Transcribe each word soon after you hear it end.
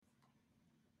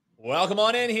Welcome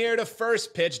on in here to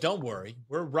First Pitch. Don't worry,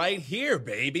 we're right here,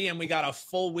 baby. And we got a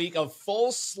full week of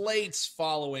full slates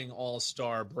following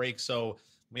All-Star break. So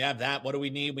we have that. What do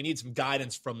we need? We need some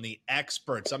guidance from the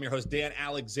experts. I'm your host, Dan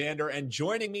Alexander. And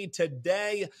joining me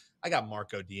today, I got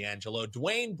Marco D'Angelo,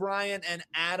 Dwayne Bryant, and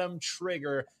Adam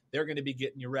Trigger. They're going to be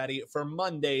getting you ready for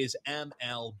Monday's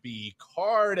MLB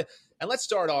card. And let's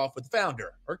start off with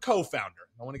founder or co-founder.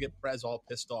 I want to get Prez all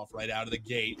pissed off right out of the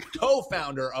gate.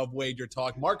 Co-founder of Wager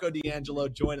Talk, Marco D'Angelo,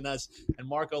 joining us. And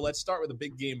Marco, let's start with a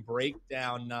big game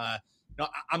breakdown.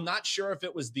 I'm not sure if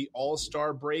it was the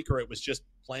All-Star break or it was just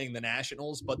playing the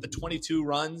Nationals, but the 22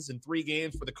 runs in 3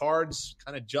 games for the Cards,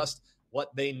 kind of just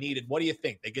what they needed. What do you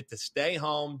think? They get to stay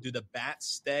home. Do the bats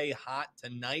stay hot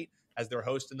tonight as they're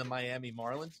hosting the Miami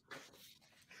Marlins?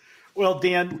 Well,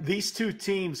 Dan, these two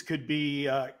teams could be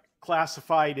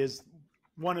classified as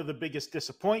one of the biggest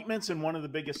disappointments and one of the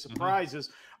biggest surprises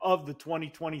of the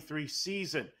 2023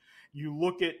 season. You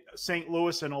look at St.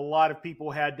 Louis, and a lot of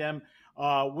people had them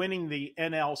winning the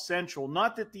NL Central.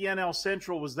 Not that the NL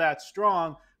Central was that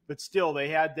strong, but still they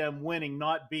had them winning,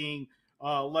 not being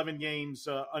 11 games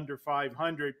under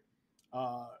 500,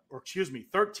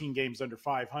 13 games under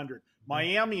 500.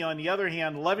 Miami, on the other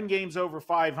hand, 11 games over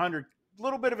 500. A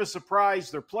little bit of a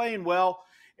surprise. They're playing well,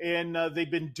 and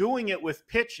they've been doing it with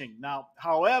pitching. Now,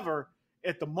 however,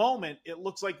 at the moment, it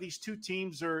looks like these two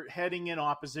teams are heading in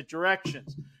opposite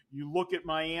directions. You look at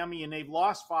Miami, and they've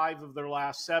lost 5 of their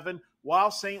last 7, while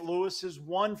St. Louis has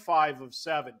won 5 of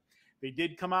 7. They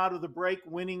did come out of the break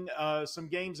winning some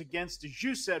games against, as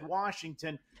you said,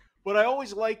 Washington. But I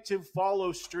always like to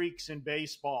follow streaks in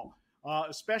baseball,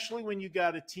 especially when you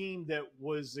got a team that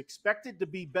was expected to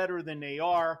be better than they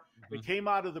are. They came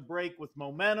out of the break with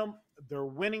momentum. They're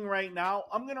winning right now.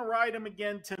 I'm going to ride them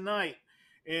again tonight.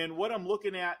 And what I'm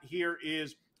looking at here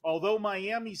is, although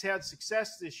Miami's had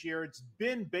success this year, it's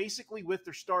been basically with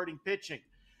their starting pitching.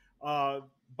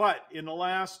 But in the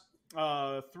last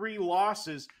 3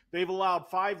 losses, they've allowed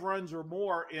 5 runs or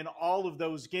more in all of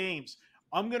those games.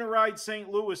 I'm going to ride St.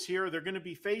 Louis here. They're going to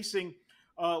be facing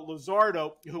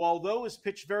Luzardo, who, although has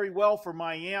pitched very well for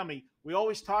Miami, we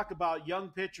always talk about young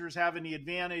pitchers having the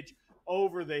advantage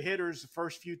over the hitters the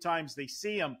first few times they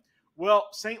see him. Well,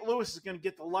 St. Louis is going to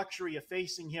get the luxury of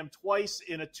facing him twice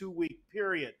in a 2-week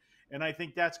period, and I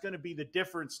think that's going to be the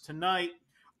difference tonight.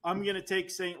 I'm going to take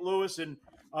St. Louis, and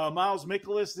Miles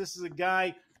Mikolas, this is a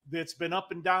guy that's been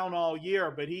up and down all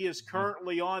year, but he is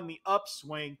currently on the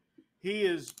upswing. He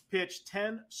has pitched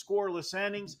 10 scoreless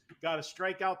innings, got a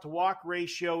strikeout to walk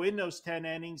ratio in those 10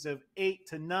 innings of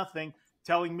 8-0,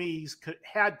 telling me he's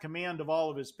had command of all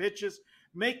of his pitches.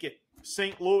 Make it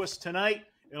St. Louis tonight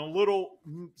in a little,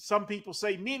 some people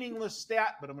say meaningless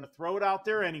stat, but I'm going to throw it out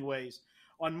there anyways.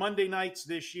 On Monday nights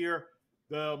this year,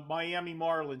 the Miami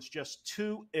Marlins just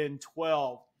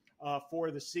 2-12 for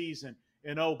the season.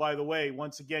 And oh, by the way,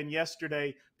 once again,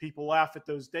 yesterday, people laugh at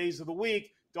those days of the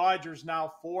week. Dodgers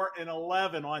now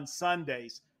 4-11 on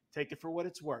Sundays. Take it for what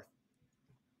it's worth.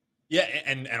 Yeah,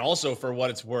 and also for what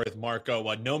it's worth,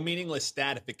 Marco, no meaningless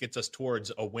stat if it gets us towards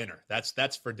a winner.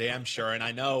 That's for damn sure. And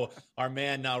I know our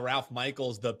man Ralph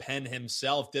Michaels, the pen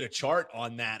himself, did a chart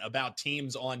on that about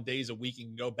teams on days a week. You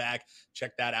can go back,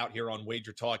 check that out here on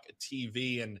Wager Talk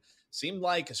TV. And seemed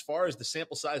like, as far as the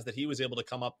sample size that he was able to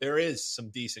come up, there is some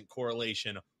decent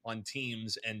correlation on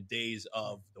teams and days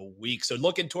of the week. So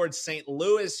looking towards St.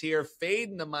 Louis here,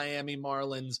 fading the Miami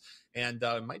Marlins, and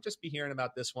might just be hearing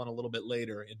about this one a little bit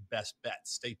later in Best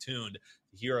Bets. Stay tuned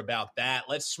to hear about that.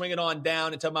 Let's swing it on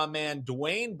down into my man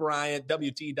Dwayne Bryant,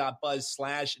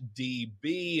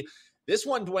 WT.buzz/DB. This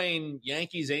one, Dwayne,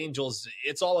 Yankees, Angels,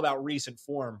 it's all about recent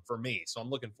form for me. So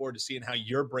I'm looking forward to seeing how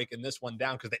you're breaking this one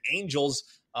down, because the Angels,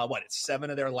 it's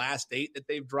 7 of their last 8 that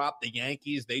they've dropped. The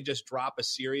Yankees, they just drop a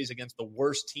series against the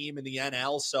worst team in the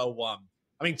NL. So,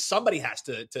 somebody has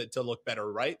to look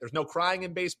better, right? There's no crying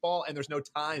in baseball, and there's no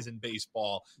ties in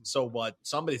baseball. So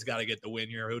somebody's got to get the win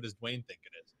here. Who does Dwayne think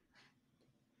it is?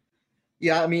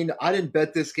 Yeah, I didn't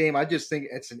bet this game. I just think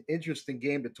it's an interesting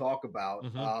game to talk about.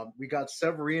 We got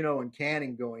Severino and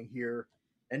Canning going here.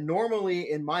 And normally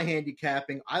in my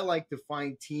handicapping, I like to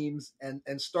find teams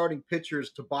and starting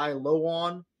pitchers to buy low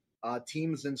on,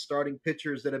 teams and starting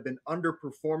pitchers that have been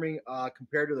underperforming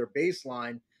compared to their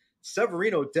baseline.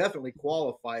 Severino definitely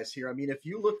qualifies here. If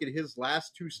you look at his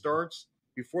last 2 starts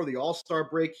before the All-Star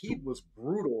break, he was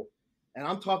brutal. And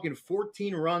I'm talking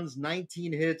 14 runs,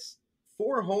 19 hits,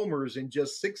 4 homers in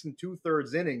just 6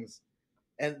 2/3 innings.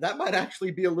 And that might actually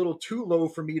be a little too low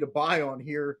for me to buy on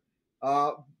here.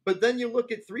 But then you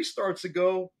look at 3 starts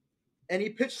ago, and he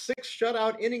pitched 6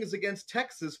 shutout innings against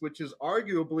Texas, which is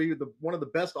arguably one of the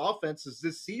best offenses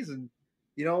this season.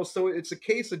 So it's a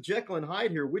case of Jekyll and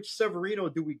Hyde here. Which Severino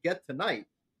do we get tonight?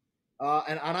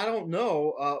 And I don't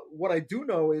know. What I do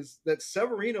know is that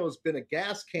Severino has been a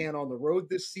gas can on the road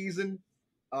this season.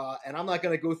 And I'm not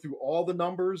going to go through all the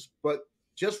numbers, but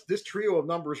just this trio of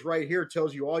numbers right here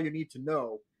tells you all you need to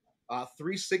know.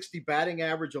 360 batting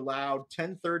average allowed,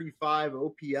 1035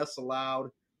 OPS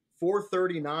allowed,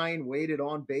 439 weighted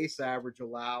on base average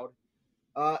allowed.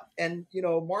 And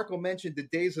Marco mentioned the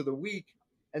days of the week.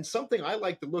 And something I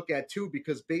like to look at, too,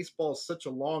 because baseball is such a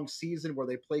long season where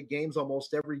they play games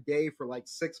almost every day for like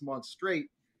 6 months straight,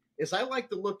 is I like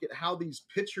to look at how these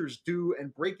pitchers do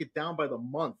and break it down by the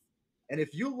month. And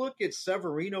if you look at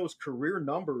Severino's career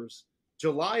numbers,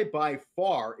 July by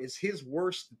far is his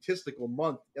worst statistical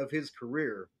month of his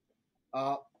career.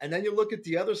 And then you look at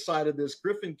the other side of this,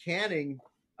 Griffin Canning,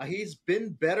 he's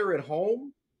been better at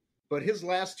home, but his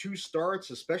last 2 starts,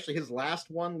 especially his last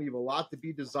one, leave a lot to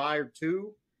be desired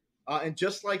too. And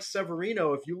just like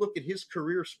Severino, if you look at his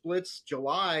career splits,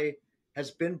 July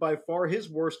has been by far his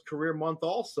worst career month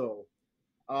also.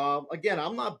 Again,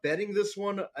 I'm not betting this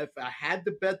one. If I had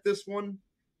to bet this one,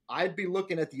 I'd be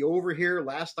looking at the over here.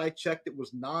 Last I checked, it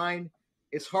was 9.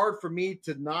 It's hard for me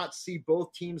to not see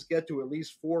both teams get to at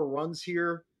least 4 runs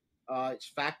here.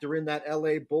 Factor in that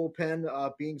LA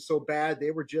bullpen being so bad.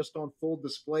 They were just on full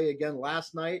display again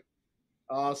last night.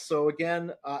 So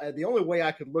again, the only way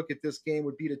I could look at this game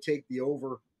would be to take the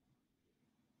over.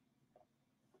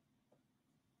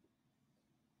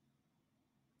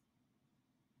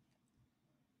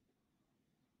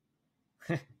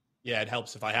 Yeah, it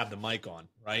helps if I have the mic on,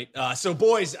 right? So,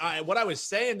 boys, what I was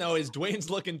saying, though, is Dwayne's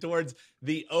looking towards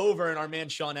the over, and our man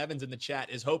Sean Evans in the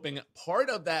chat is hoping part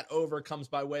of that over comes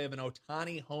by way of an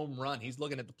Ohtani home run. He's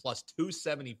looking at the plus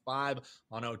 275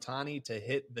 on Ohtani to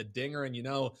hit the dinger, and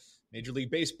Major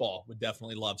League Baseball would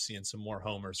definitely love seeing some more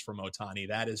homers from Ohtani.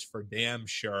 That is for damn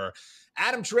sure.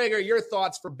 Adam Traeger, your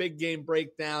thoughts for big game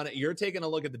breakdown. You're taking a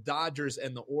look at the Dodgers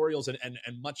and the Orioles, and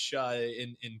much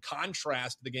in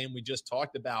contrast to the game we just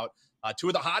talked about, 2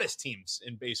 of the hottest teams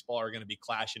in baseball are going to be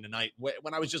clashing tonight.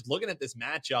 When I was just looking at this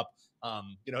matchup,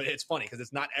 it's funny because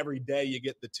it's not every day you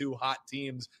get the 2 hot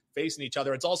teams facing each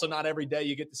other. It's also not every day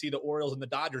you get to see the Orioles and the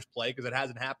Dodgers play because it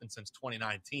hasn't happened since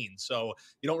 2019. So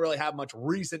you don't really have much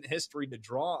recent history to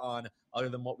draw on other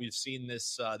than what we've seen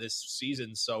this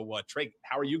season. So, Trey,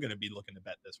 how are you going to be looking to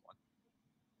bet this one?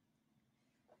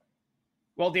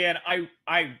 Well, Dan,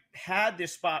 I had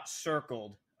this spot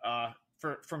circled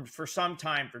for some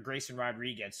time for Grayson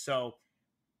Rodriguez. So,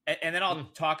 and then I'll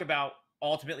talk about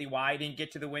ultimately why I didn't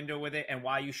get to the window with it and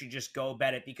why you should just go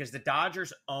bet it, because the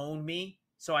Dodgers own me.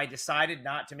 So I decided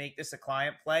not to make this a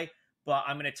client play, but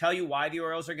I'm going to tell you why the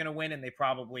Orioles are going to win, and they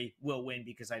probably will win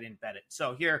because I didn't bet it.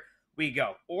 So here we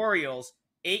go. Orioles,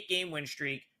 8-game win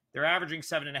streak. They're averaging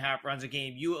 7.5 runs a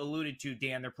game. You alluded to,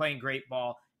 Dan, they're playing great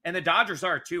ball. And the Dodgers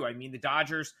are too. I mean, the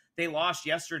Dodgers, they lost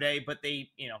yesterday, but they,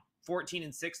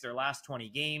 14-6 their last 20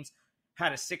 games,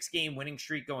 had a 6-game winning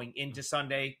streak going into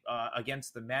Sunday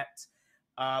against the Mets.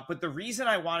 But the reason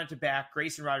I wanted to back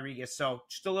Grayson Rodriguez, so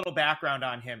just a little background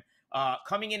on him.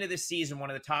 Coming into this season, one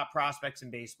of the top prospects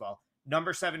in baseball,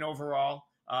 number 7 overall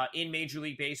in Major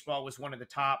League Baseball, was one of the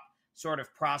top sort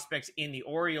of prospects in the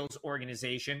Orioles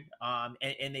organization.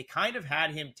 And they kind of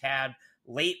had him tabbed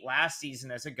late last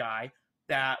season as a guy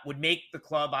that would make the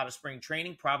club out of spring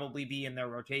training, probably be in their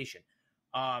rotation.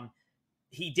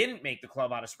 He didn't make the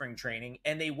club out of spring training,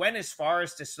 and they went as far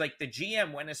as to, like, the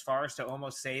GM went as far as to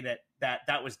almost say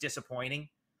that was disappointing,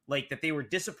 like that they were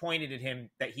disappointed in him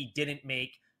that he didn't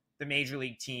make the Major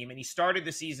League team, and he started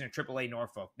the season at AAA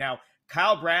Norfolk. Now,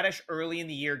 Kyle Bradish early in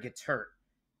the year gets hurt,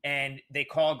 and they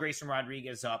call Grayson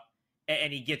Rodriguez up,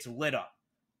 and he gets lit up.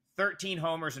 13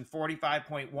 homers and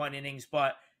 45.1 innings,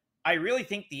 but I really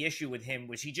think the issue with him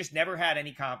was he just never had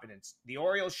any confidence. The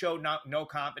Orioles showed no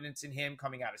confidence in him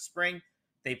coming out of spring.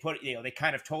 They they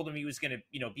kind of told him he was going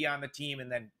to, be on the team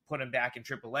and then put him back in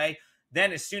AAA.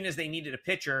 Then as soon as they needed a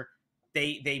pitcher,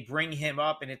 they bring him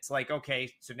up, and it's like,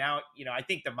 okay, so now, I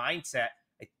think the mindset,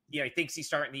 he thinks he's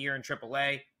starting the year in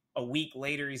AAA. A week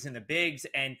later, he's in the bigs,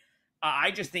 and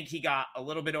I just think he got a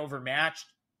little bit overmatched,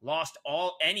 lost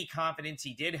any confidence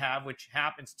he did have, which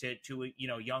happens to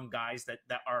young guys that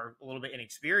are a little bit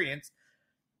inexperienced,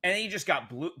 and then he just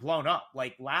got blown up.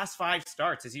 Like, last 5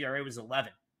 starts, his ERA was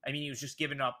 11. I mean, he was just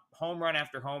giving up home run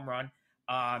after home run.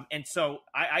 And so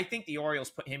I think the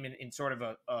Orioles put him in sort of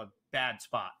a bad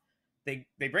spot. They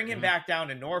bring him back down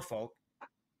to Norfolk.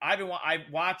 I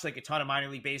watch like a ton of minor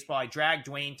league baseball. I drag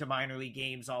Dwayne to minor league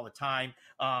games all the time.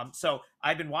 So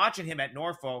I've been watching him at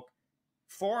Norfolk.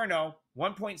 4-0,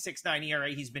 1.69 ERA.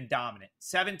 He's been dominant.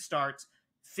 7 starts.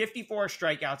 54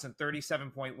 strikeouts and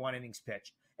 37.1 innings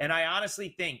pitched. And I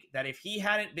honestly think that if he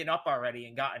hadn't been up already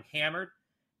and gotten hammered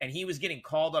and he was getting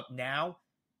called up now,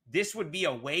 this would be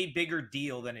a way bigger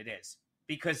deal than it is.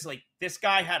 Because like this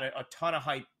guy had a ton of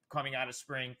hype coming out of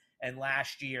spring and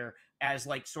last year as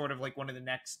like sort of like one of the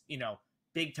next,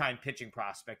 big time pitching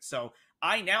prospects. So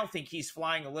I now think he's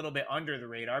flying a little bit under the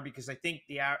radar because I think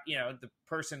the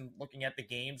person looking at the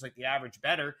games, like the average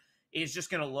bettor, is just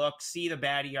going to look, see the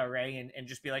bad ERA and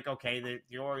just be like, okay,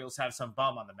 the Orioles have some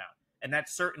bum on the mound. And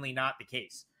that's certainly not the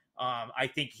case. I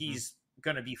think he's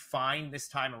going to be fine this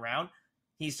time around.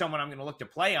 He's someone I'm going to look to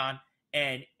play on,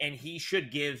 and he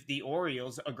should give the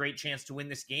Orioles a great chance to win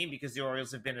this game because the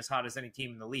Orioles have been as hot as any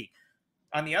team in the league.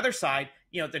 On the other side,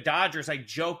 the Dodgers, I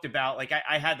joked about, like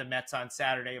I had the Mets on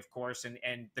Saturday, of course, and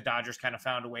the Dodgers kind of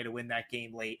found a way to win that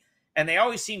game late. And they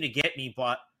always seem to get me,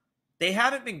 but they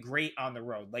haven't been great on the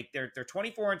road. Like they're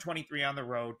 24-23 on the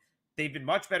road. They've been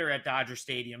much better at Dodger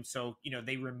Stadium. So,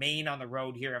 they remain on the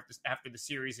road here after the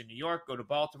series in New York, go to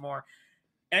Baltimore.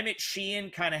 Emmett Sheehan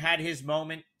kind of had his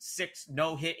moment, 6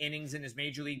 no-hit innings in his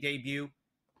major league debut.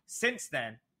 Since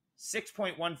then,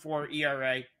 6.14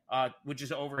 ERA, which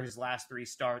is over his last 3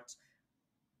 starts.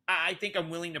 I think I'm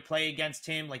willing to play against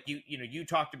him. Like you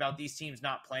talked about these teams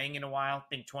not playing in a while. I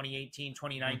think 2018,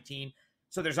 2019. Mm-hmm.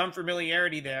 So there's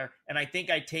unfamiliarity there. And I think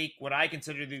I take what I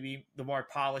consider to be the more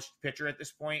polished pitcher at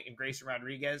this point in Grayson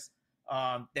Rodriguez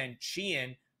than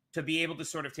Sheehan to be able to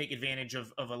sort of take advantage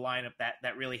of a lineup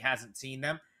that really hasn't seen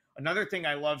them. Another thing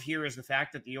I love here is the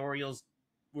fact that the Orioles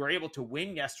were able to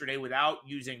win yesterday without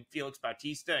using Felix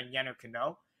Bautista and Yenner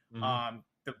Cano. Mm-hmm.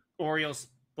 The Orioles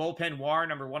bullpen WAR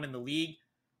number 1 in the league.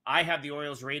 I have the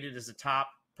Orioles rated as a top,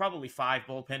 probably 5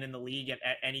 bullpen in the league at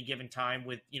any given time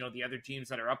with, the other teams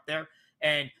that are up there.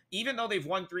 And even though they've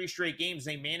won 3 straight games,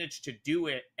 they managed to do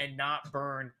it and not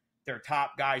burn their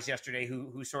top guys yesterday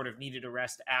who sort of needed a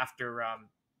rest after,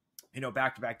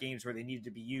 back-to-back games where they needed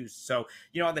to be used. So,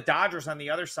 on the Dodgers on the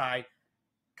other side,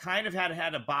 kind of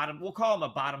had a bottom, we'll call them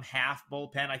a bottom half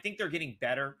bullpen. I think they're getting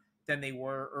better than they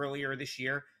were earlier this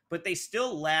year, but they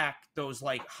still lack those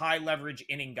like high leverage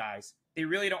inning guys. They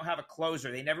really don't have a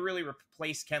closer. They never really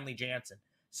replaced Kenley Jansen.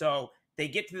 So they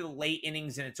get to the late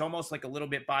innings and it's almost like a little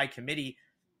bit by committee.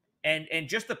 And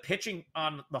just the pitching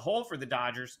on the whole for the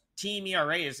Dodgers, team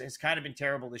ERA has kind of been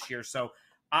terrible this year. So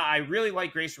I really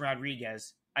like Grayson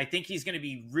Rodriguez. I think he's going to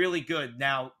be really good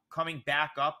now coming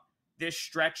back up this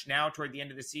stretch now toward the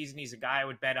end of the season. He's a guy I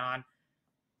would bet on.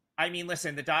 I mean,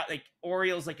 listen, the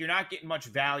Orioles, you're not getting much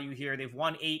value here. They've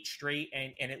won 8 straight,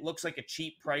 and it looks like a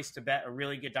cheap price to bet a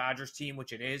really good Dodgers team,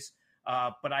 which it is.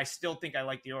 But I still think I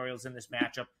like the Orioles in this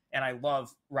matchup, and I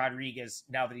love Rodriguez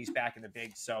now that he's back in the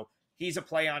bigs. So he's a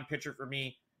play-on pitcher for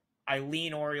me. I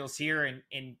lean Orioles here, and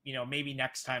maybe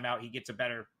next time out he gets a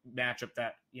better matchup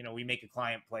that, we make a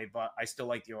client play, but I still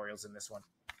like the Orioles in this one.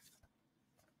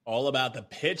 All about the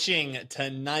pitching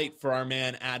tonight for our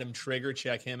man Adam Trigger.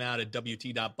 Check him out at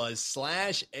wt.buzz/AT.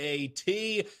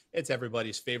 It's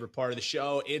everybody's favorite part of the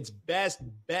show. It's best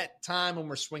bet time, and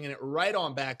we're swinging it right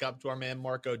on back up to our man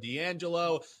Marco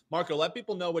D'Angelo. Marco, let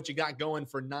people know what you got going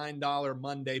for $9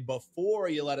 Monday before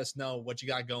you let us know what you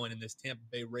got going in this Tampa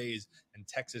Bay Rays and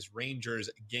Texas Rangers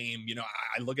game.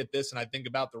 I look at this and I think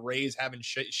about the Rays having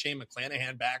Shane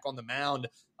McClanahan back on the mound.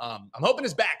 I'm hoping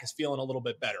his back is feeling a little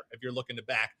bit better if you're looking to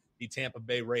back the Tampa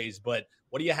Bay Rays. But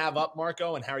what do you have up,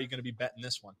 Marco, and how are you going to be betting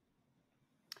this one?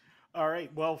 All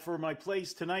right. Well, for my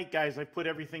plays tonight, guys, I put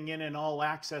everything in an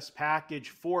all-access package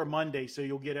for Monday, so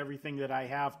you'll get everything that I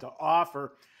have to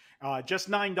offer.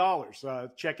 Just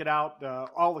 $9. Check it out.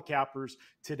 All the cappers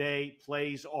today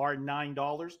plays are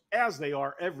 $9, as they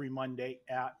are every Monday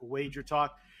at Wager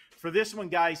Talk. For this one,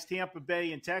 guys, Tampa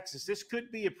Bay and Texas, this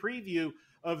could be a preview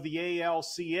of the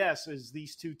ALCS as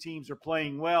these two teams are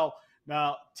playing well.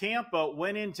 Now, Tampa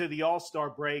went into the All-Star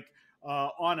break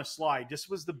on a slide. This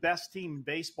was the best team in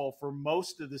baseball for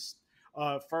most of this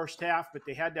first half, but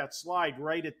they had that slide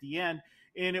right at the end,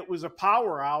 and it was a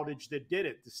power outage that did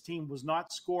it. This team was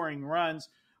not scoring runs.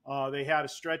 They had a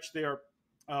stretch there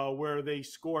where they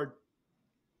scored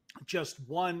just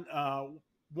one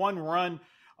run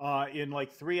in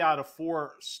like 3 out of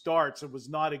 4 starts. It was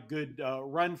not a good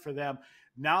run for them.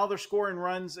 Now they're scoring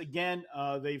runs again.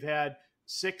 They've had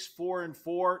 6, 4, and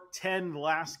 4, 10 the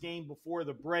last game before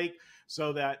the break.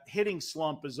 So that hitting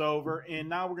slump is over. And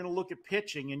now we're going to look at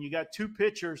pitching. And you got 2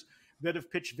 pitchers that have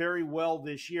pitched very well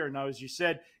this year. Now, as you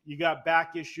said, you got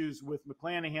back issues with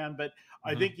McClanahan, but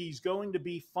I think he's going to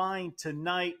be fine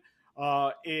tonight.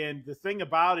 And the thing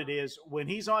about it is when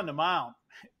he's on the mound,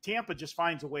 Tampa just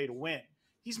finds a way to win.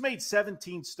 He's made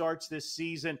 17 starts this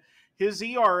season. His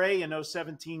ERA in those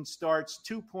 17 starts,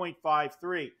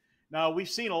 2.53. Now, we've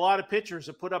seen a lot of pitchers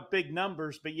that put up big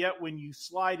numbers, but yet when you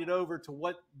slide it over to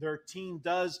what their team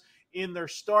does in their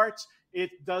starts,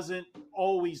 it doesn't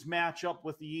always match up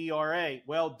with the ERA.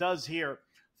 Well, it does here.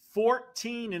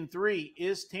 14-3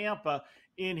 is Tampa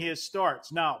in his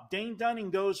starts. Now, Dane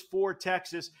Dunning goes for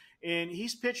Texas, and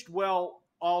he's pitched well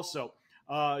also.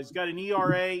 He's got an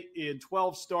ERA in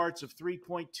 12 starts of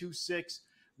 3.26,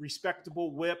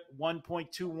 respectable whip,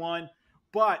 1.21.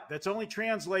 But that's only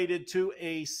translated to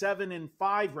a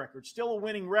 7-5 record. Still a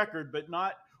winning record, but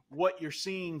not what you're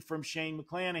seeing from Shane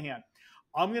McClanahan.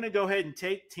 I'm going to go ahead and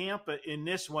take Tampa in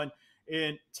this one.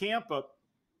 And Tampa,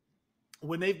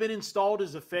 when they've been installed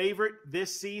as a favorite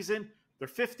this season, they're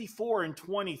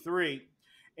 54-23.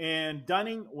 And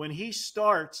Dunning, when he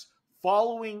starts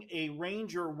following a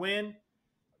Ranger win,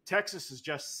 Texas is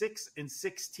just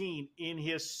 6-16 in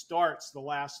his starts the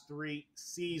last 3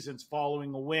 seasons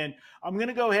following a win. I'm going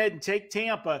to go ahead and take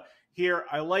Tampa here.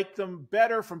 I like them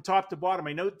better from top to bottom.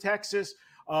 I know Texas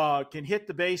can hit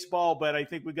the baseball, but I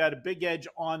think we got a big edge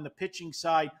on the pitching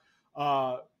side.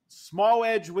 Small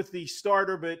edge with the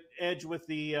starter, but edge with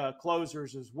the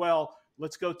closers as well.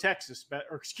 Let's go Texas,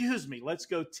 let's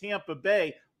go Tampa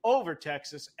Bay over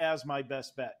Texas as my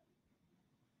best bet.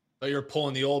 So you're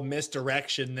pulling the old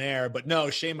misdirection there, but no,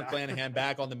 Shane McClanahan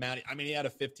back on the mound. I mean, he had a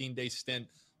 15-day stint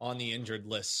on the injured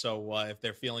list. So if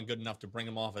they're feeling good enough to bring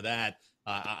him off of that,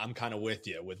 I'm kind of with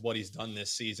you with what he's done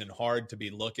this season. Hard to be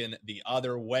looking the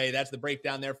other way. That's the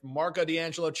breakdown there from Marco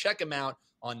D'Angelo. Check him out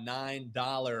on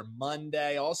 $9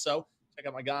 Monday. Also, check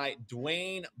out my guy,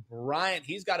 Dwayne Bryant.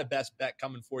 He's got a best bet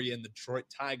coming for you in the Detroit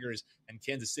Tigers and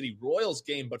Kansas City Royals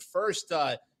game. But first,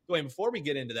 Dwayne, before we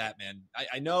get into that, man,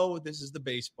 I know this is the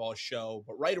baseball show,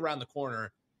 but right around the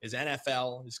corner is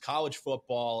NFL, is college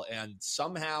football, and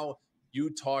somehow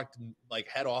you talked like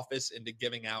head office into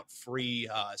giving out free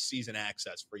season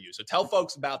access for you. So tell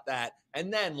folks about that,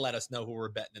 and then let us know who we're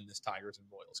betting in this Tigers and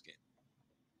Royals game.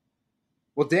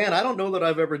 Well, Dan, I don't know that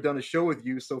I've ever done a show with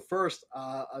you. So first,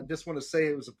 I just want to say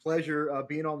it was a pleasure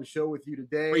being on the show with you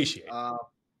today. Appreciate it.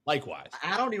 Likewise.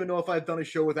 I don't even know if I've done a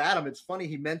show with Adam. It's funny.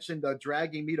 He mentioned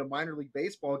dragging me to minor league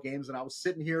baseball games, and I was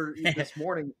sitting here this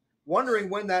morning wondering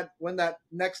when that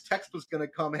next text was going to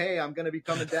come. Hey, I'm going to be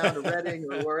coming down to Reading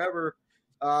or wherever.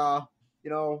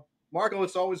 Marco,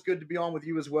 it's always good to be on with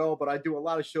you as well, but I do a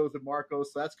lot of shows with Marco,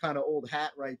 so that's kind of old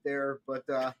hat right there.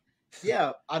 But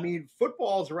yeah, I mean,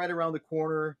 football's right around the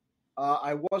corner.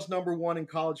 I was number one in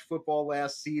college football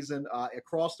last season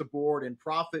across the board in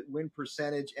profit, win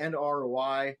percentage, and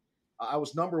ROI. I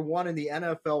was number one in the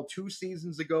NFL 2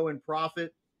 seasons ago in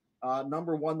profit.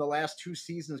 Number one the last 2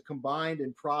 seasons combined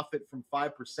in profit from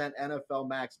 5% NFL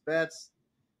max bets.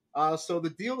 So the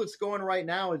deal that's going right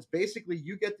now is basically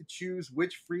you get to choose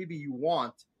which freebie you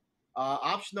want.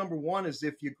 Option number one is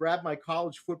if you grab my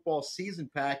college football season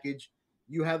package,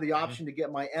 you have the option to get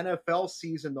my NFL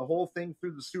season, the whole thing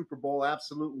through the Super Bowl,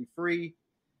 absolutely free.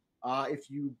 If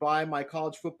you buy my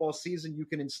college football season, you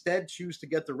can instead choose to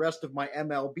get the rest of my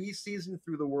MLB season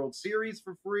through the World Series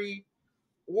for free.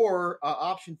 Or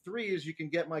option 3 is you can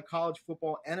get my college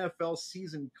football NFL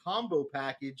season combo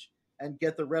package and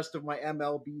get the rest of my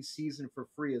MLB season for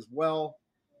free as well.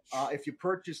 If you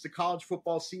purchase the college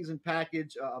football season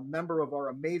package, a member of our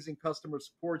amazing customer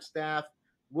support staff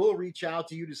will reach out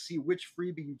to you to see which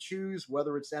freebie you choose,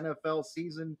 whether it's NFL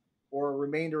season or a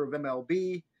remainder of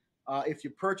MLB. If you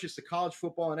purchase the college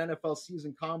football and NFL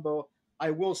season combo,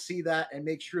 I will see that and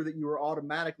make sure that you are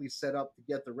automatically set up to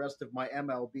get the rest of my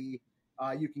MLB.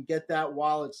 You can get that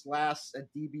while it lasts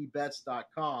at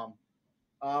dbbets.com.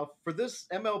 For this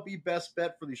MLB best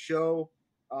bet for the show,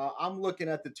 I'm looking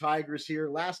at the Tigers here.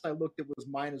 Last I looked, it was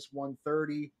minus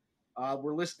 130.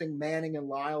 We're listing Manning and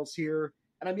Lyles here.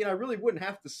 And I mean, I really wouldn't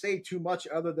have to say too much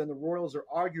other than the Royals are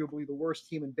arguably the worst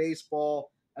team in baseball,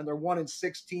 and they're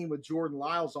 1-16 with Jordan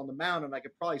Lyles on the mound, and I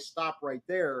could probably stop right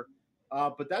there.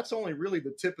 But that's only really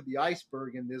the tip of the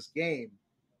iceberg in this game.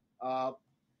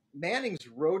 Manning's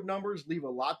road numbers leave a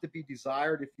lot to be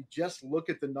desired if you just look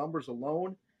at the numbers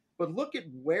alone. But look at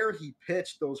where he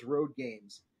pitched those road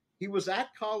games. He was at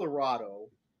Colorado.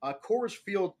 Coors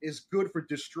Field is good for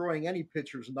destroying any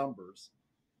pitcher's numbers.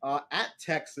 At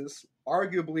Texas,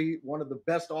 arguably one of the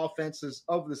best offenses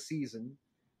of the season.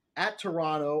 At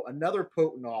Toronto, another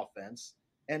potent offense.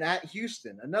 And at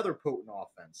Houston, another potent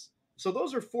offense. So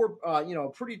those are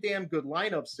 4, pretty damn good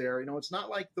lineups there. It's not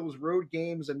like those road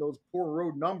games and those poor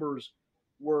road numbers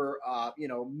were,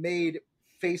 made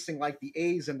facing like the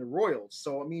A's and the Royals.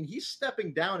 So, I mean, he's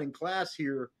stepping down in class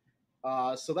here.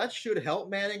 So that should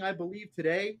help Manning, I believe,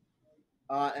 today.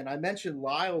 And I mentioned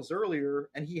Lyles earlier,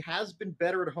 and he has been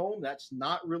better at home. That's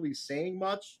not really saying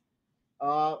much.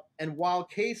 And while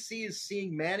KC is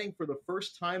seeing Manning for the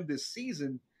first time this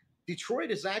season,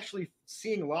 Detroit is actually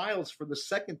seeing Lyles for the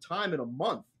second time in a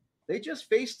month. They just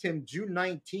faced him June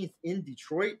 19th in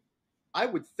Detroit. I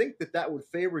would think that that would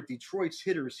favor Detroit's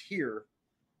hitters here.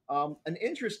 An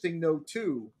interesting note,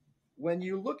 too, when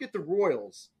you look at the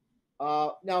Royals,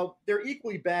 now they're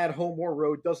equally bad home or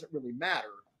road, doesn't really matter.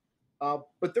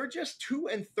 But they're just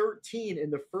 2-13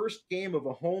 in the first game of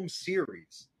a home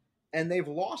series. And they've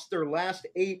lost their last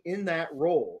 8 in that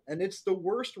role. And it's the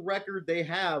worst record they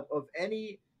have of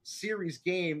any series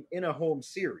game in a home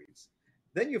series.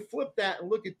 Then you flip that and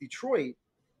look at Detroit,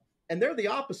 and they're the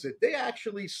opposite. They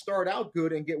actually start out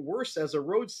good and get worse as a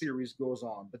road series goes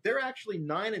on. But they're actually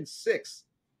 9-6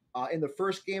 in the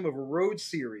first game of a road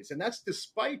series. And that's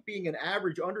despite being an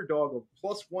average underdog of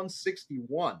plus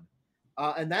 161.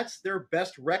 And that's their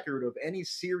best record of any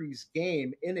series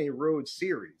game in a road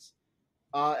series.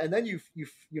 And then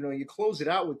you close it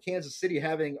out with Kansas City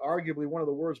having arguably one of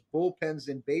the worst bullpens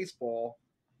in baseball.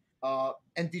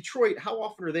 And Detroit, how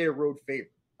often are they a road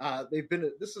favorite?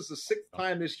 This is the 6th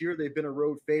time this year they've been a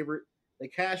road favorite. They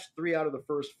cashed 3 out of the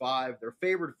first 5. They're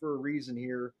favored for a reason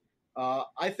here.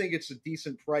 I think it's a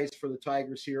decent price for the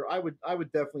Tigers here. I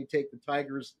would definitely take the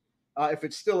Tigers if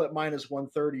it's still at minus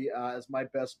 130 as my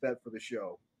best bet for the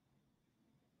show.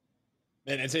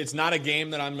 And it's not a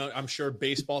game that I'm sure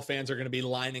baseball fans are going to be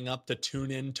lining up to tune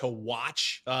in to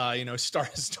watch.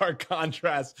 Stark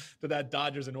contrast to that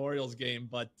Dodgers and Orioles game.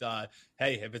 But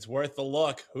hey, if it's worth the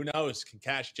look, who knows? Can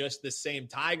cash just the same.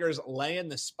 Tigers laying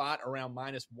the spot around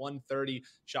minus 130.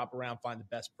 Shop around, find the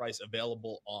best price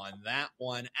available on that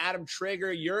one. Adam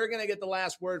Trigger, you're going to get the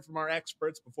last word from our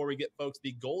experts before we get folks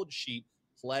the gold sheet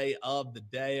play of the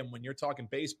day. And when you're talking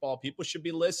baseball, people should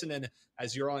be listening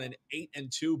as you're on an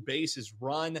 8-2 bases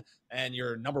run and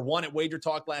you're number 1 at Wager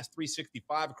Talk last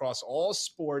 365 across all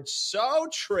sports. So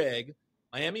Trig,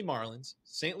 Miami Marlins,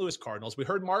 St. Louis Cardinals. We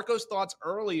heard Marco's thoughts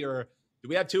earlier. Do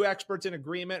we have 2 experts in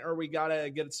agreement, or we got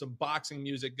to get some boxing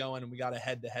music going and we got a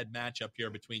head-to-head matchup here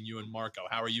between you and Marco?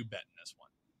 How are you betting this one?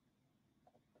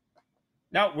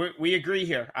 No, we agree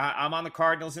here. I'm on the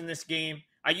Cardinals in this game.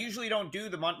 I usually don't do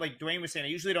like Dwayne was saying, I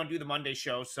usually don't do the Monday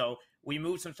show. So we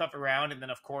moved some stuff around. And then,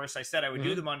 of course, I said I would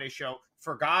do the Monday show,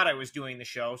 forgot I was doing the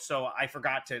show. So I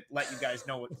forgot to let you guys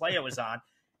know what play I was on.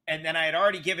 And then I had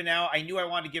already given out. I knew I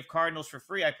wanted to give Cardinals for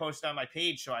free. I posted on my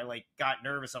page. So I got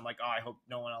nervous. I'm like, oh, I hope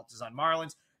no one else is on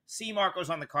Marlins. See Marco's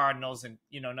on the Cardinals and,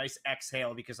 nice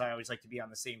exhale because I always like to be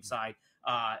on the same side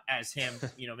as him,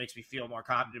 makes me feel more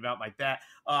confident about my bet.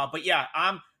 But yeah,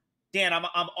 I'm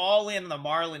all in on the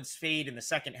Marlins fade in the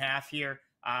second half here.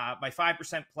 My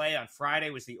 5% play on Friday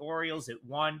was the Orioles at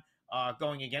 1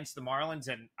 going against the Marlins,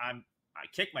 and I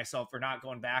kicked myself for not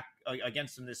going back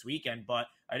against them this weekend, but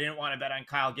I didn't want to bet on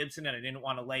Kyle Gibson, and I didn't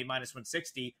want to lay minus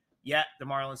 160, yet the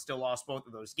Marlins still lost both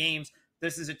of those games.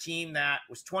 This is a team that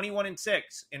was 21-6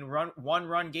 in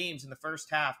one-run games in the first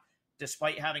half,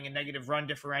 despite having a negative run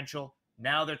differential.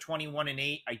 Now they're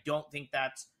 21-8. I don't think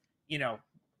that's,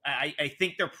 I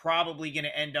think they're probably going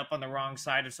to end up on the wrong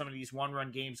side of some of these one-run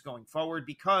games going forward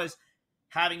because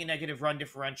having a negative run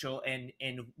differential and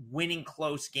winning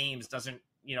close games doesn't,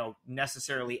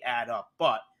 necessarily add up.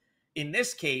 But in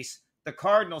this case, the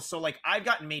Cardinals, so I've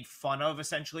gotten made fun of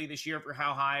essentially this year for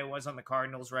how high I was on the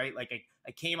Cardinals, right?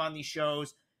 I came on these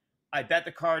shows. I bet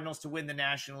the Cardinals to win the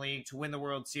National League, to win the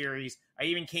World Series. I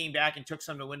even came back and took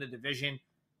some to win the division.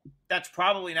 That's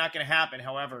probably not going to happen.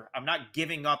 However, I'm not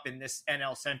giving up in this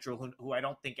NL Central, who I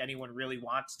don't think anyone really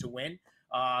wants to win,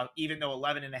 even though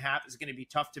 11.5 is going to be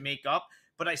tough to make up.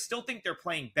 But I still think they're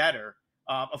playing better.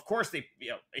 Of course,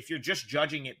 if you're just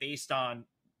judging it based on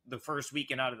the first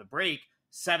weekend out of the break,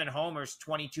 7 homers,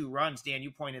 22 runs. Dan,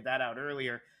 you pointed that out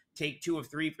earlier. Take 2 of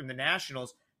 3 from the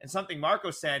Nationals. And something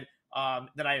Marco said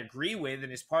that I agree with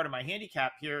and is part of my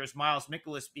handicap here is Miles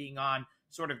Mikolas being on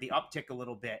sort of the uptick a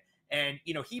little bit. And,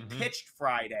 he pitched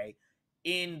Friday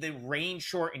in the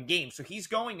rain-shortened game. So he's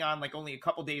going on only a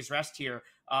couple days rest here.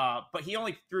 But he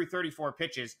only threw 34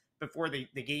 pitches before the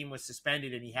game was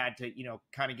suspended and he had to,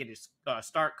 kind of get his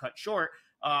start cut short.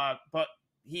 But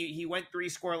he went 3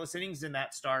 scoreless innings in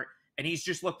that start, and he's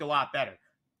just looked a lot better.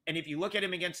 And if you look at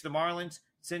him against the Marlins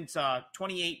since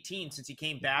 2018, since he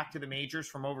came back to the majors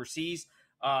from overseas,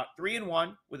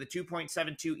 3-1 with a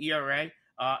 2.72 ERA,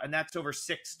 and that's over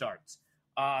 6 starts.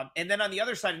 And then on the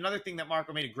other side, another thing that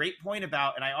Marco made a great point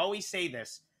about, and I always say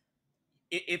this,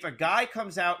 if a guy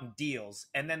comes out and deals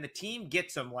and then the team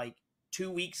gets him 2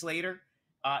 weeks later,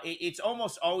 it's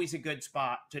almost always a good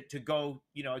spot to go,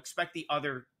 expect the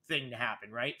other thing to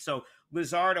happen, right? So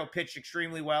Luzardo pitched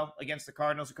extremely well against the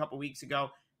Cardinals a couple weeks ago.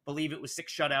 Believe it was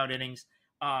 6 shutout innings.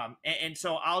 And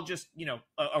so I'll just,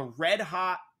 a red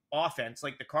hot offense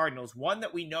like the Cardinals, one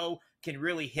that we know can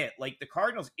really hit. Like the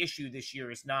Cardinals' issue this year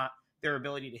is not their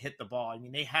ability to hit the ball. I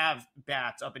mean, they have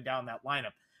bats up and down that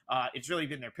lineup. It's really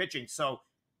been their pitching. So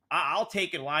I'll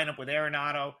take a lineup with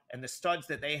Arenado and the studs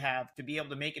that they have to be able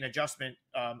to make an adjustment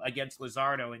against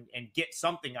Luzardo and get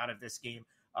something out of this game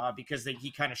because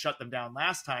he kind of shut them down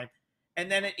last time.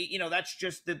 And then, that's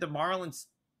just the Marlins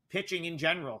pitching in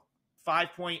general.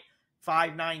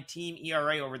 5.59 team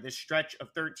ERA over this stretch of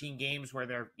 13 games where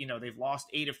they've lost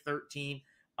 8 of 13.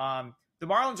 The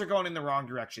Marlins are going in the wrong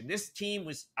direction. This team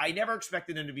I never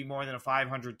expected them to be more than a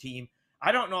 500 team.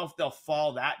 I don't know if they'll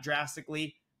fall that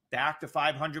drastically back to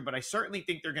 500, but I certainly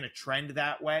think they're going to trend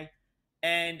that way.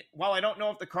 And while I don't know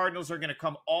if the Cardinals are going to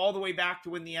come all the way back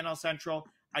to win the NL Central,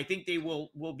 I think they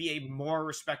will be a more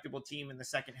respectable team in the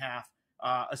second half,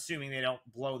 assuming they don't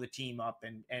blow the team up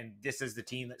and this is the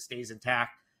team that stays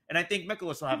intact. And I think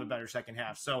Mikolas will have a better second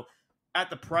half. So at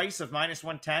the price of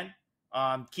 -110,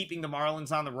 keeping the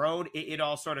Marlins on the road, it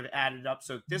all sort of added up.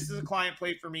 So this is a client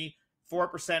play for me,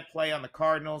 4% play on the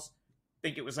Cardinals. I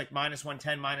think it was like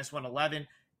 -110, -111.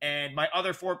 And my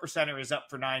other 4%er is up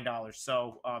for $9.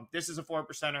 So this is a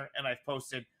 4%er, and I've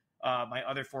posted my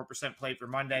other 4% play for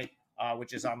Monday,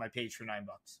 which is on my page for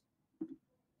 $9.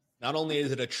 Not only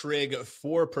is it a trig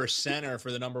 4%er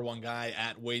for the number one guy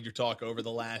at Wager Talk over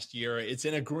the last year, it's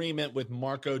in agreement with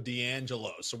Marco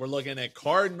D'Angelo. So we're looking at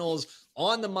Cardinals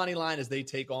on the money line as they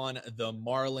take on the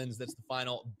Marlins. That's the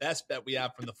final best bet we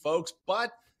have from the folks.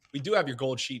 But we do have your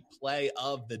gold sheet play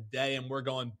of the day, and we're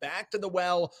going back to the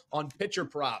well on pitcher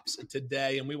props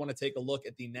today. And we want to take a look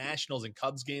at the Nationals and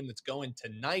Cubs game that's going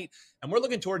tonight. And we're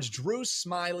looking towards Drew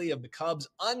Smyly of the Cubs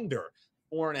under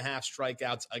 4.5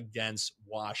 strikeouts against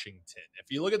Washington. If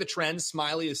you look at the trend,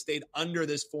 Smyly has stayed under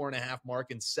this 4.5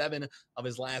 mark in 7 of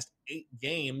his last 8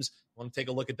 games. I want to take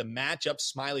a look at the matchup.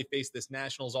 Smyly faced this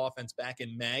Nationals offense back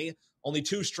in May. Only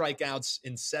 2 strikeouts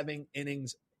in 7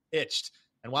 innings pitched.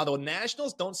 And while the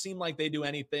Nationals don't seem like they do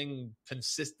anything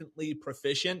consistently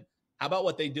proficient, how about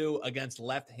what they do against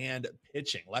left-hand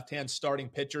pitching? Left-hand starting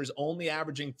pitchers only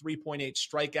averaging 3.8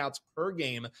 strikeouts per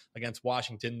game against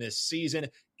Washington this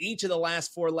season. Each of the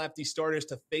last 4 lefty starters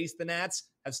to face the Nats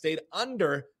have stayed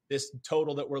under this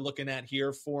total that we're looking at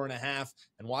here, 4.5.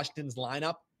 And Washington's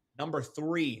lineup, number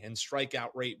 3 in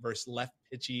strikeout rate versus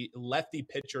lefty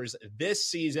pitchers this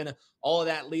season. All of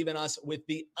that leaving us with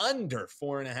the under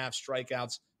 4.5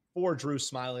 strikeouts for Drew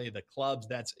Smyly, the Cubs.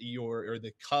 That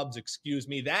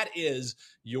is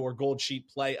your gold sheet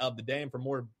play of the day. And for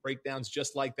more breakdowns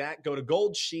just like that, go to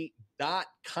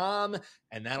goldsheet.com,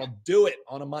 and that'll do it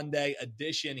on a Monday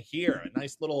edition here. A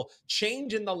nice little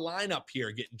change in the lineup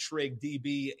here, getting Trig,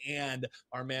 DB, and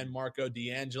our man Marco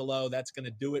D'Angelo. That's going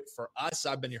to do it for us.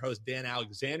 I've been your host, Dan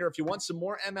Alexander. If you want some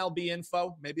more MLB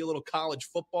info, maybe a little college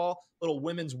football, a little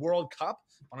Women's World Cup,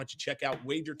 why don't you check out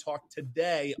Wager Talk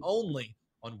today only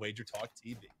on Wager Talk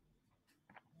TV.